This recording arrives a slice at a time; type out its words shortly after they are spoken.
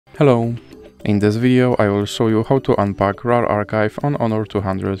Hello! In this video I will show you how to unpack RAR archive on Honor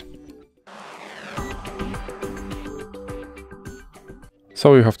 200.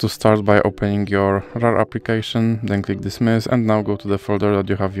 So you have to start by opening your RAR application, then click dismiss, and now go to the folder that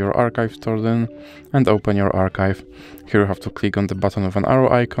you have your archive stored in and open your archive. Here you have to click on the button with an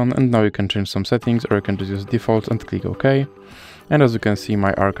arrow icon, and now you can change some settings, or you can just use default and click OK. And as you can see,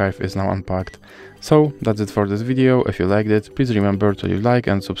 my archive is now unpacked. So that's it for this video. If you liked it, please remember to leave a like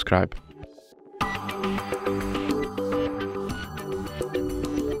and subscribe.